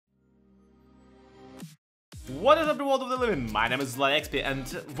What is up, the world of the living? My name is ZloyXP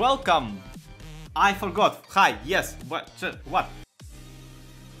and welcome. I forgot. Hi, yes, what?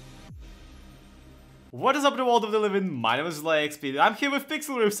 What is up, the world of the living? My name is ZloyXP. I'm here with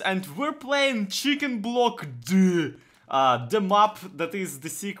Pixel and we're playing Chicken Block D. The map that is the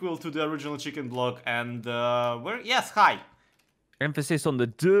sequel to the original Chicken Block, and yes, hi. Emphasis on the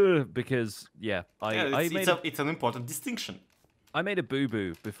 "duh" because it's an important distinction. I made a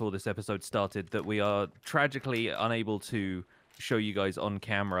boo-boo before this episode started that we are tragically unable to show you guys on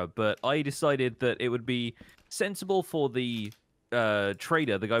camera, but I decided that it would be sensible for the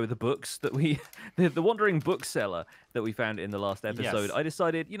trader, the guy with the books that the wandering bookseller that we found in the last episode. Yes. I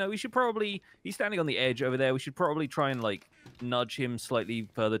decided, we should probably, he's standing on the edge over there, we should probably try and like nudge him slightly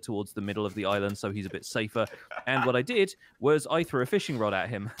further towards the middle of the island so he's a bit safer. And what I did was I threw a fishing rod at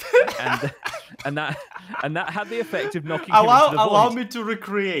him, and that had the effect of knocking him into the void. Allow me to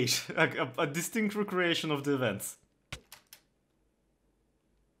recreate a distinct recreation of the events.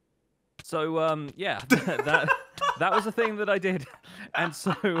 So yeah, that was the thing that I did, and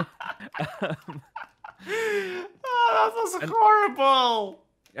so that was horrible.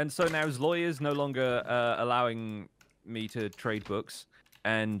 And so now Zloy is no longer allowing me to trade books,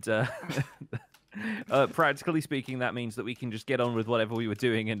 and practically speaking, that means that we can just get on with whatever we were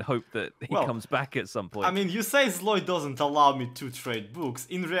doing and hope that he comes back at some point. I mean, you say Zloy doesn't allow me to trade books.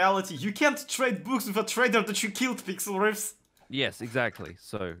 In reality, you can't trade books with a trader that you killed, Pixel Riffs. Yes, exactly.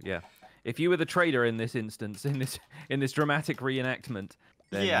 So yeah. If you were the trader in this instance, in this dramatic reenactment,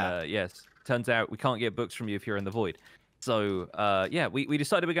 then yes, turns out we can't get books from you if you're in the void. So yeah, we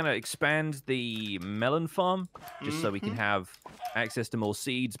decided we're going to expand the melon farm just so we can have access to more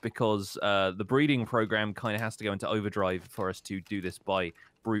seeds, because the breeding program kind of has to go into overdrive for us to do this by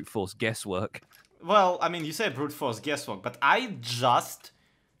brute force guesswork. Well, I mean, you say brute force guesswork, but I just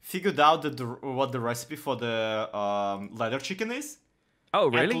figured out what the recipe for the leather chicken is. Oh,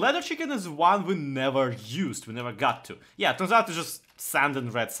 really? And leather chicken is one we never used, we never got to. Yeah, it turns out it's just sand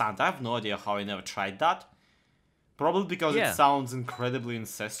and red sand. I have no idea how I never tried that. Probably because it sounds incredibly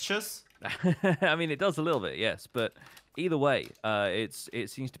incestuous. I mean, it does a little bit, yes. But either way, it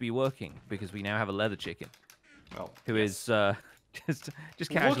seems to be working, because we now have a leather chicken. Well, who is just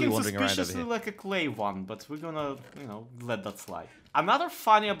casually wandering around over here. Suspiciously like a clay one, but we're gonna, let that slide. Another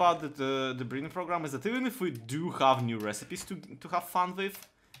funny about the breeding program is that even if we do have new recipes to have fun with,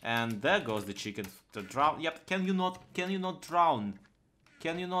 and there goes the chicken to drown. Yep, can you not drown?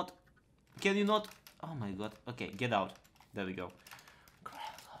 Can you not? Oh my god. Okay, get out. There we go.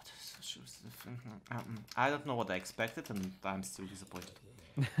 I don't know what I expected, and I'm still disappointed.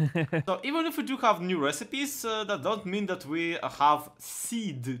 So even if we do have new recipes, that don't mean that we have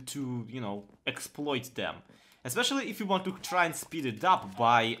seed to, exploit them. Especially if you want to try and speed it up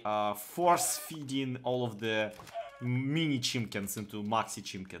by force feeding all of the mini chimkins into maxi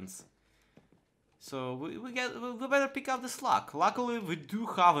chimkins. So we better pick up the slack. Luckily, we do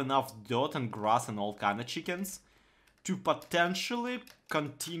have enough dirt and grass and all kind of chickens to potentially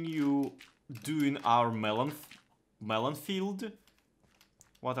continue doing our melon field.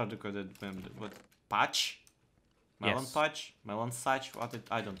 What are the what patch? Melon patch, melon satch.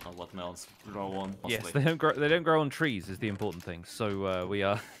 I don't know what melons grow on. Mostly. Yes, they don't grow on trees is the important thing. So we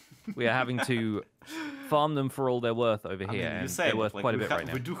are having to farm them for all they're worth over here. I mean, and they're worth quite a bit right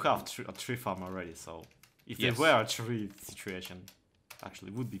now. We do have a tree farm already, so if there were a tree situation,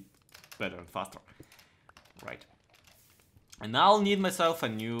 actually would be better and faster. Right. And now I'll need myself a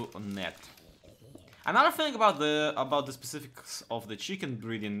new net. Another thing about the specifics of the chicken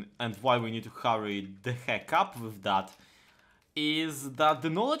breeding and why we need to hurry the heck up with that is that the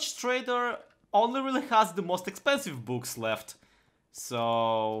knowledge trader only really has the most expensive books left.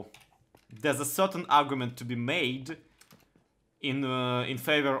 So there's a certain argument to be made in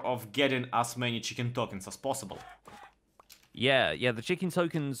favor of getting as many chicken tokens as possible. Yeah, the chicken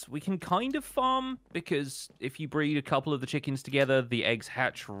tokens we can kind of farm, because if you breed a couple of the chickens together, the eggs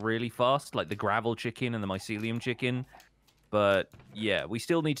hatch really fast, like the gravel chicken and the mycelium chicken. But yeah, we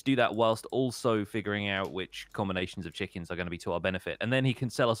still need to do that whilst also figuring out which combinations of chickens are going to be to our benefit. And then he can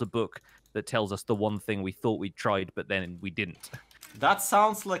sell us a book that tells us the one thing we thought we'd tried, but then we didn't. That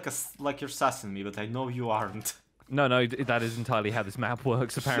sounds like you're sassing me, but I know you aren't. No, that is entirely how this map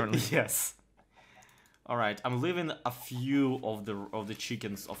works, apparently. Yes. All right, I'm leaving a few of the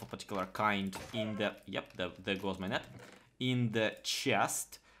chickens of a particular kind in the there goes my net, in the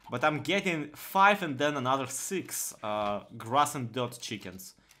chest, but I'm getting 5 and then another 6 grass and dirt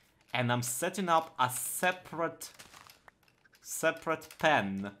chickens, and I'm setting up a separate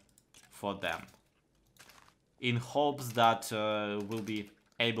pen for them in hopes that we'll be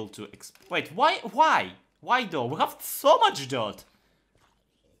able to wait, why Why though? We have so much dirt.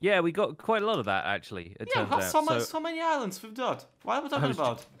 Yeah, we got quite a lot of that actually. It Yeah, we turns have out. so many islands with dirt. What are we talking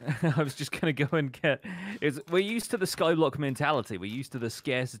about? I was just gonna go and get. We're used to the skyblock mentality. We're used to the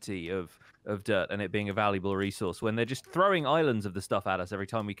scarcity of dirt and it being a valuable resource. When they're just throwing islands of the stuff at us every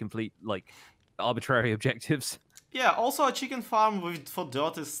time we complete like arbitrary objectives. Yeah. Also, a chicken farm for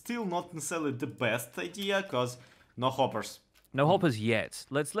dirt is still not necessarily the best idea, cause no hoppers. No hoppers yet.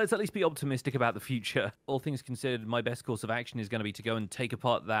 Let's at least be optimistic about the future. All things considered, my best course of action is going to be to go and take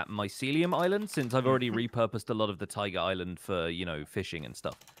apart that mycelium island, since I've already repurposed a lot of the tiger island for, you know, fishing and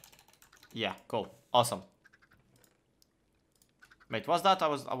stuff. Yeah, cool. Awesome. Wait, was that? I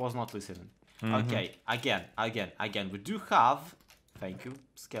was not listening. Okay, again. We do have... Thank you,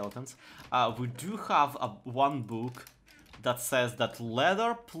 skeletons. We do have one book that says that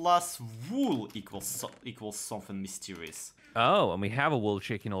leather plus wool equals something mysterious. Oh, and we have a wool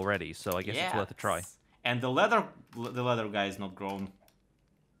chicken already, so I guess it's worth a try. And the leather guy is not grown.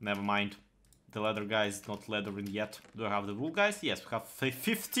 Never mind. The leather guy is not leathering yet. Do I have the wool guys? Yes, we have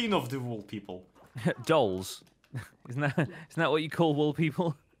 15 of the wool people. Dolls. Isn't that what you call wool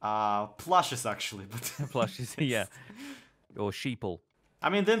people? Plushes actually, but Plushes, yeah. Or sheeple. I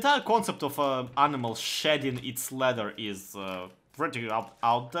mean, the entire concept of an animal shedding its leather is pretty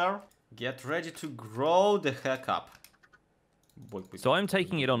out there. Get ready to grow the heck up. So I'm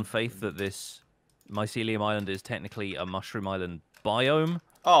taking it on faith that this mycelium island is technically a mushroom island biome.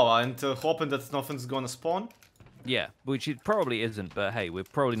 Oh, and hoping that nothing's gonna spawn? Yeah, which it probably isn't, but hey, we're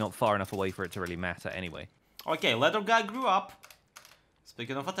probably not far enough away for it to really matter anyway. Okay, leather guy grew up.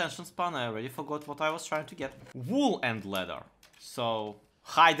 Speaking of attention span, I already forgot what I was trying to get. Wool and leather. So,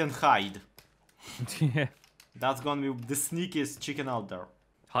 hide and hide. Yeah. That's gonna be the sneakiest chicken out there.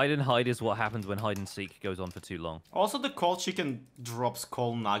 Hide and hide is what happens when hide and seek goes on for too long. Also, the coal chicken drops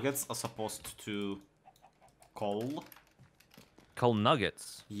coal nuggets as opposed to coal. Coal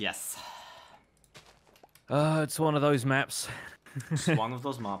nuggets? Yes. It's one of those maps. It's one of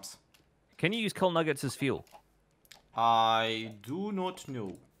those maps. Can you use coal nuggets as fuel? I do not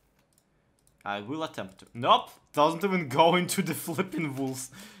know. I will attempt to. Nope, doesn't even go into the flipping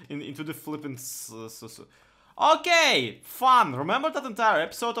wools. Into the flipping... Okay, fun. Remember that entire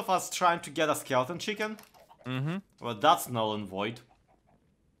episode of us trying to get a skeleton chicken? Mm-hmm. Well, that's null and void.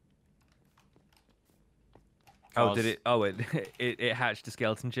 Oh, did it? Oh, it hatched a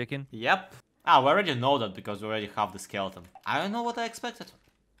skeleton chicken? Yep. Ah, we already know that because we already have the skeleton. I don't know what I expected.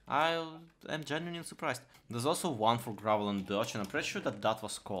 I am genuinely surprised. There's also one for gravel and birch, and I'm pretty sure that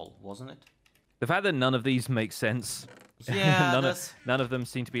was coal, wasn't it? The fact that none of these make sense. Yeah, none of them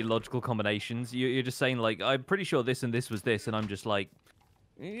seem to be logical combinations. You're just saying, like, I'm pretty sure this and this was this, and I'm just like,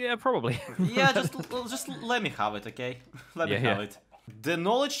 yeah, probably. Yeah, just let me have it, okay? Let me have it. The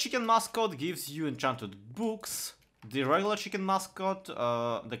knowledge chicken mascot gives you enchanted books. The regular chicken mascot,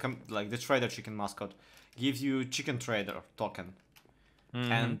 the trader chicken mascot, gives you chicken trader token.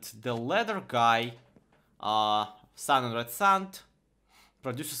 And the leather guy, sand and red sand,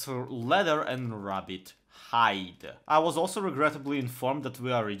 produces leather and rabbit hide. I was also regrettably informed that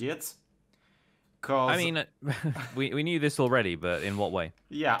we are idiots. I mean, we knew this already, but in what way?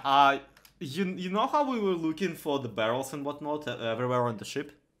 Yeah, you know how we were looking for the barrels and whatnot everywhere on the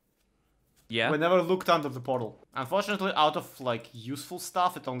ship? Yeah. We never looked under the portal. Unfortunately, out of like useful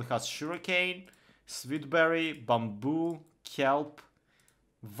stuff, it only has sugarcane, sweetberry, bamboo, kelp,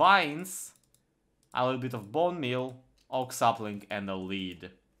 vines, a little bit of bone meal, oak sapling, and a lead.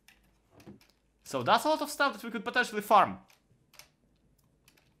 So that's a lot of stuff that we could potentially farm.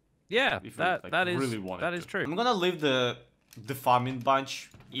 Yeah, that is true. I'm gonna leave the farming bunch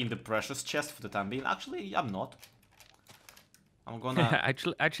in the precious chest for the time being. Actually, I'm not. I'm gonna...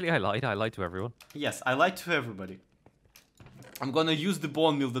 actually, I lied to everyone. Yes, I lied to everybody. I'm gonna use the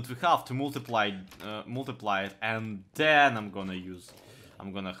bone meal that we have to multiply it, and then I'm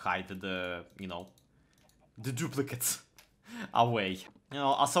gonna hide the the duplicates away.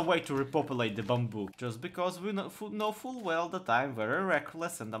 As a way to repopulate the bamboo. Just because we know full well that I'm very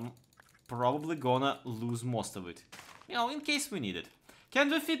reckless and I'm probably gonna lose most of it. In case we need it. Can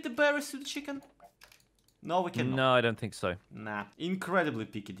we feed the berries to the chicken? No, we cannot. No, I don't think so. Nah, incredibly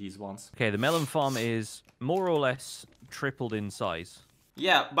picky these ones. Okay, the melon farm is more or less tripled in size.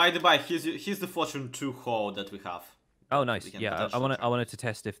 Yeah, by the by, here's the Fortune 2 hoe that we have. Oh, nice. Yeah, I wanted to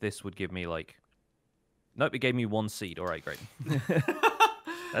test if this would give me like... Nope, it gave me 1 seed. All right, great.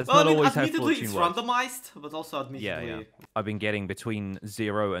 That's well, not always how admittedly Fortune it's works. randomized, but also admittedly... Yeah. I've been getting between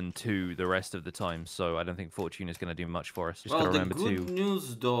 0 and 2 the rest of the time, so I don't think Fortune is going to do much for us. Just gotta remember the good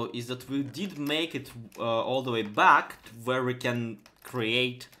news, though, is that we did make it all the way back to where we can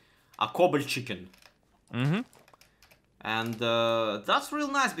create a cobble chicken. Mm-hmm. And that's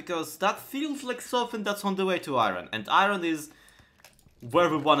real nice because that feels like something that's on the way to iron. And iron is where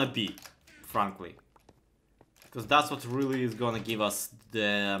we wanna be, frankly. Because that's what really is gonna give us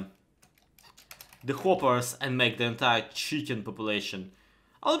the hoppers and make the entire chicken population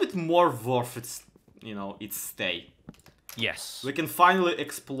a little bit more worth its, you know, its stay. Yes. We can finally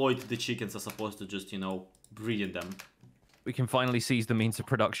exploit the chickens as opposed to just, you know, breeding them. We can finally seize the means of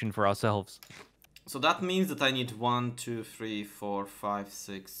production for ourselves. So that means that I need 1, 2, 3, 4, 5,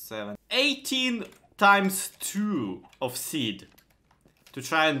 6, 7, 18 times 2 of seed to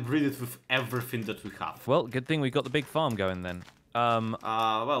try and breed it with everything that we have. Well, good thing we got the big farm going then.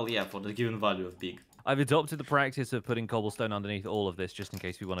 Well, yeah, for the given value of big. I've adopted the practice of putting cobblestone underneath all of this just in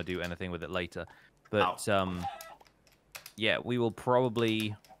case we want to do anything with it later. But, yeah, we will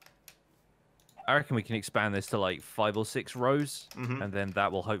probably... I reckon we can expand this to like 5 or 6 rows, and then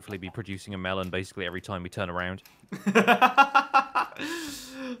that will hopefully be producing a melon basically every time we turn around.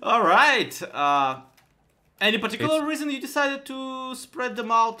 Alright! Any particular reason you decided to spread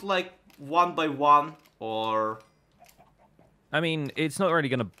them out like one by one, or... I mean, it's not really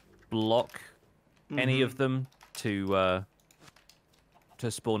going to block any of them to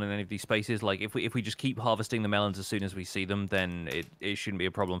spawn in any of these spaces. Like, if we just keep harvesting the melons as soon as we see them, then it shouldn't be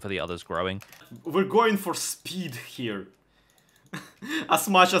a problem for the others growing. We're going for speed here. As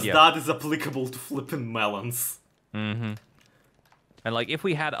much as that is applicable to flipping melons. And, like, if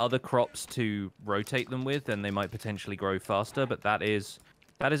we had other crops to rotate them with, then they might potentially grow faster, but that is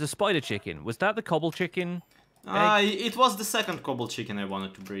a spider chicken. Was that the cobble chicken egg? It was the second cobble chicken I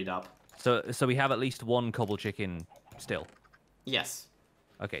wanted to breed up. So we have at least one cobble chicken still? Yes.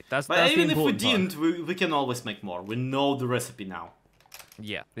 Okay, that's even the if we important didn't, we can always make more. We know the recipe now.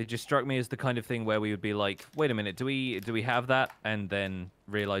 Yeah, it just struck me as the kind of thing where we would be like, wait a minute, do we have that? And then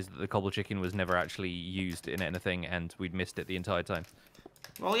realize that the cobble chicken was never actually used in anything and we'd missed it the entire time.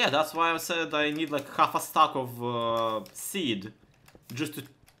 Well, yeah, that's why I said I need like half a stack of seed just to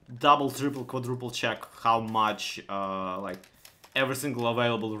double, triple, quadruple check how much like every single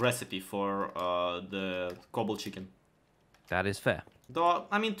available recipe for the cobble chicken. That is fair. Though,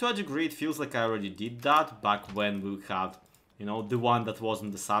 I mean, to a degree, it feels like I already did that back when we had, you know, the one that was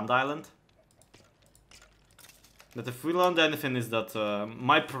on the Sand Island. But if we learned anything is that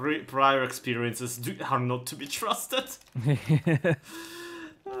my prior experiences are not to be trusted.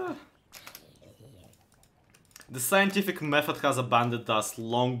 The scientific method has abandoned us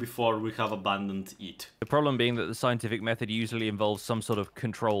long before we have abandoned it. The problem being that the scientific method usually involves some sort of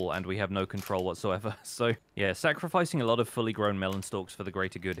control, and we have no control whatsoever. So, yeah, sacrificing a lot of fully grown melon stalks for the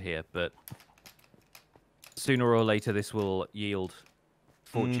greater good here, but sooner or later this will yield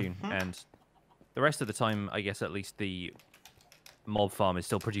fortune, and the rest of the time, I guess at least the mob farm is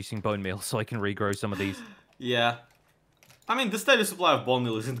still producing bone meal, so I can regrow some of these. Yeah. I mean, the steady supply of bone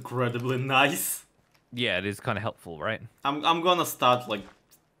meal is incredibly nice. Yeah, it is kind of helpful, right? I'm gonna start like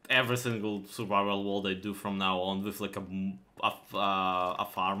every single survival world I do from now on with like a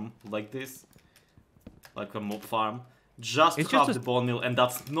farm like this, like a mob farm, just to have the bone meal, and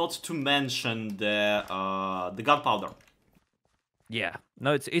that's not to mention the gunpowder. Yeah,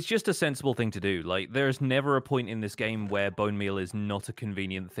 no, it's just a sensible thing to do. Like, there's never a point in this game where bone meal is not a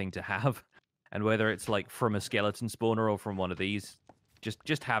convenient thing to have, and whether it's like from a skeleton spawner or from one of these,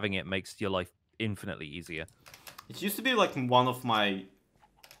 just having it makes your life infinitely easier. It used to be like one of my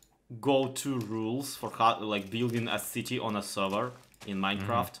go-to rules for how, like, building a city on a server in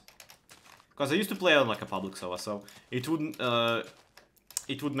Minecraft, because I used to play on like a public server, so it would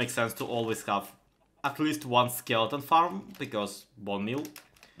make sense to always have at least one skeleton farm, because bone meal.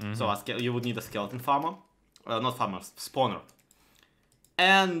 So you would need a skeleton farmer, not farmer, spawner,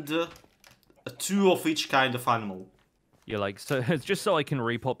 and 2 of each kind of animal. You're like, so it's just so I can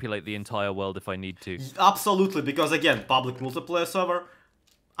repopulate the entire world if I need to. Absolutely, because again, public multiplayer server,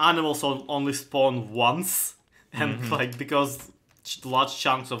 animals only spawn once, and like, because large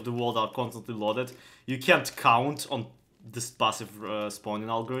chunks of the world are constantly loaded, you can't count on this passive spawning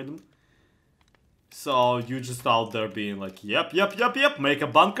algorithm. So you're just out there being like, yep, make a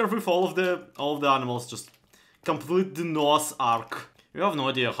bunker with all of the animals, just complete the Noah's Ark. You have no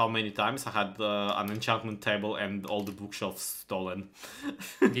idea how many times I had an enchantment table and all the bookshelves stolen.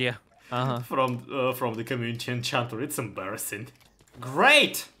 Yeah. From the community enchanter. It's embarrassing.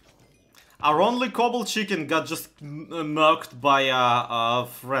 Great! Our only cobble chicken got just murked by a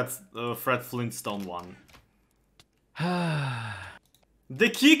Fred Flintstone one. The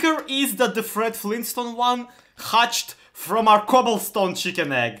kicker is that the Fred Flintstone one hatched from our cobblestone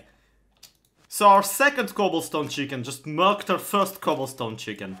chicken egg. So our second cobblestone chicken just murked our first cobblestone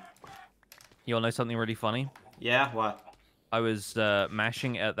chicken. You all know something really funny? Yeah, what? I was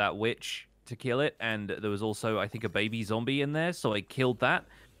mashing at that witch to kill it, and there was also, I think, a baby zombie in there, so I killed that.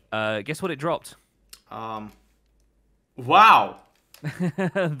 Guess what it dropped? Wow!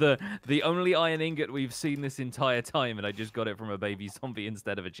 the only iron ingot we've seen this entire time, and I just got it from a baby zombie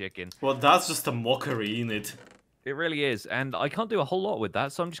instead of a chicken. Well, that's just a mockery, in it. It really is, and I can't do a whole lot with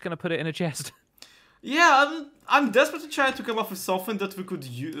that, so I'm just gonna put it in a chest. Yeah, I'm desperately trying to come up with something that we could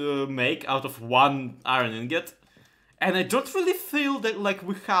make out of one iron ingot, and I don't really feel that like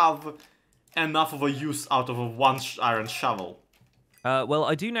we have enough of a use out of a one iron shovel. Well,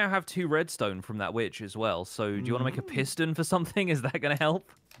 I do now have 2 redstone from that witch as well, so do you want to make a piston for something? Is that gonna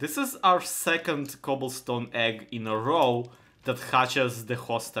help? This is our second cobblestone egg in a row that hatches the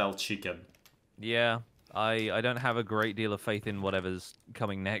hostile chicken. Yeah, I don't have a great deal of faith in whatever's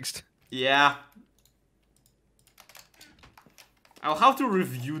coming next. Yeah. I'll have to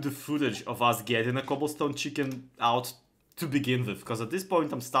review the footage of us getting a cobblestone chicken out to begin with, because at this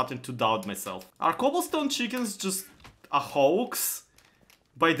point I'm starting to doubt myself. Are cobblestone chickens just a hoax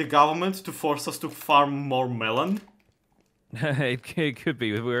by the government to force us to farm more melon? it could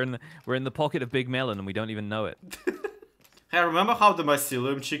be. We're in the pocket of big melon and we don't even know it. Hey, remember how the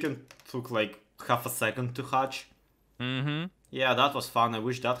mycelium chicken took like half a second to hatch? Mm-hmm. Yeah, that was fun. I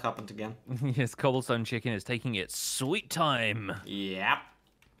wish that happened again. Yes, cobblestone chicken is taking its sweet time. Yep.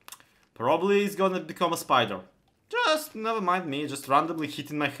 Probably it's gonna become a spider. Just, never mind me, just randomly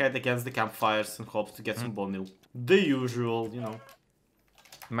hitting my head against the campfires in hopes to get some bone meal. The usual, you know.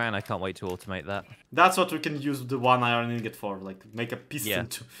 Man, I can't wait to automate that. That's what we can use the one iron ingot for, like make a piston Yeah.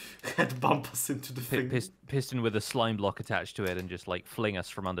 to head bump us into the thing. Piston with a slime block attached to it and just like fling us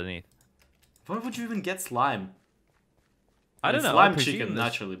from underneath. Where would you even get slime? I don't know. Slime chicken,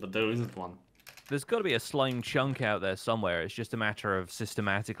 naturally, but there isn't one. There's got to be a slime chunk out there somewhere. It's just a matter of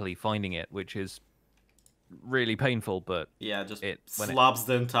systematically finding it, which is really painful, but... Yeah, just slabs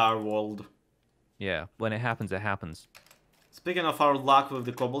the entire world. Yeah, when it happens, it happens. Speaking of our luck with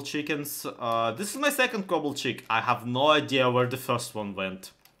the cobble chickens, this is my second cobble chick. I have no idea where the first one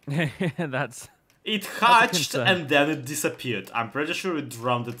went. It hatched and then it disappeared. I'm pretty sure it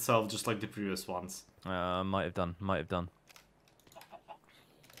drowned itself just like the previous ones. Might have done.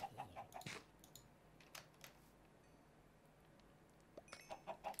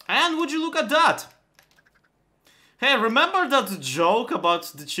 And would you look at that? Hey, remember that joke about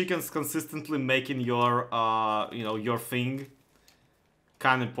the chickens consistently making your, you know, your thing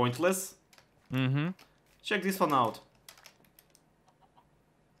kind of pointless? Mm-hmm. Check this one out.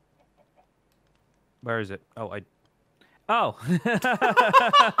 Where is it? Oh, Oh! I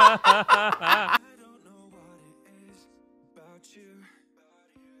don't know what it is about you,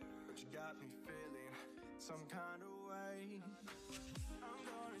 but you got me feeling some kind of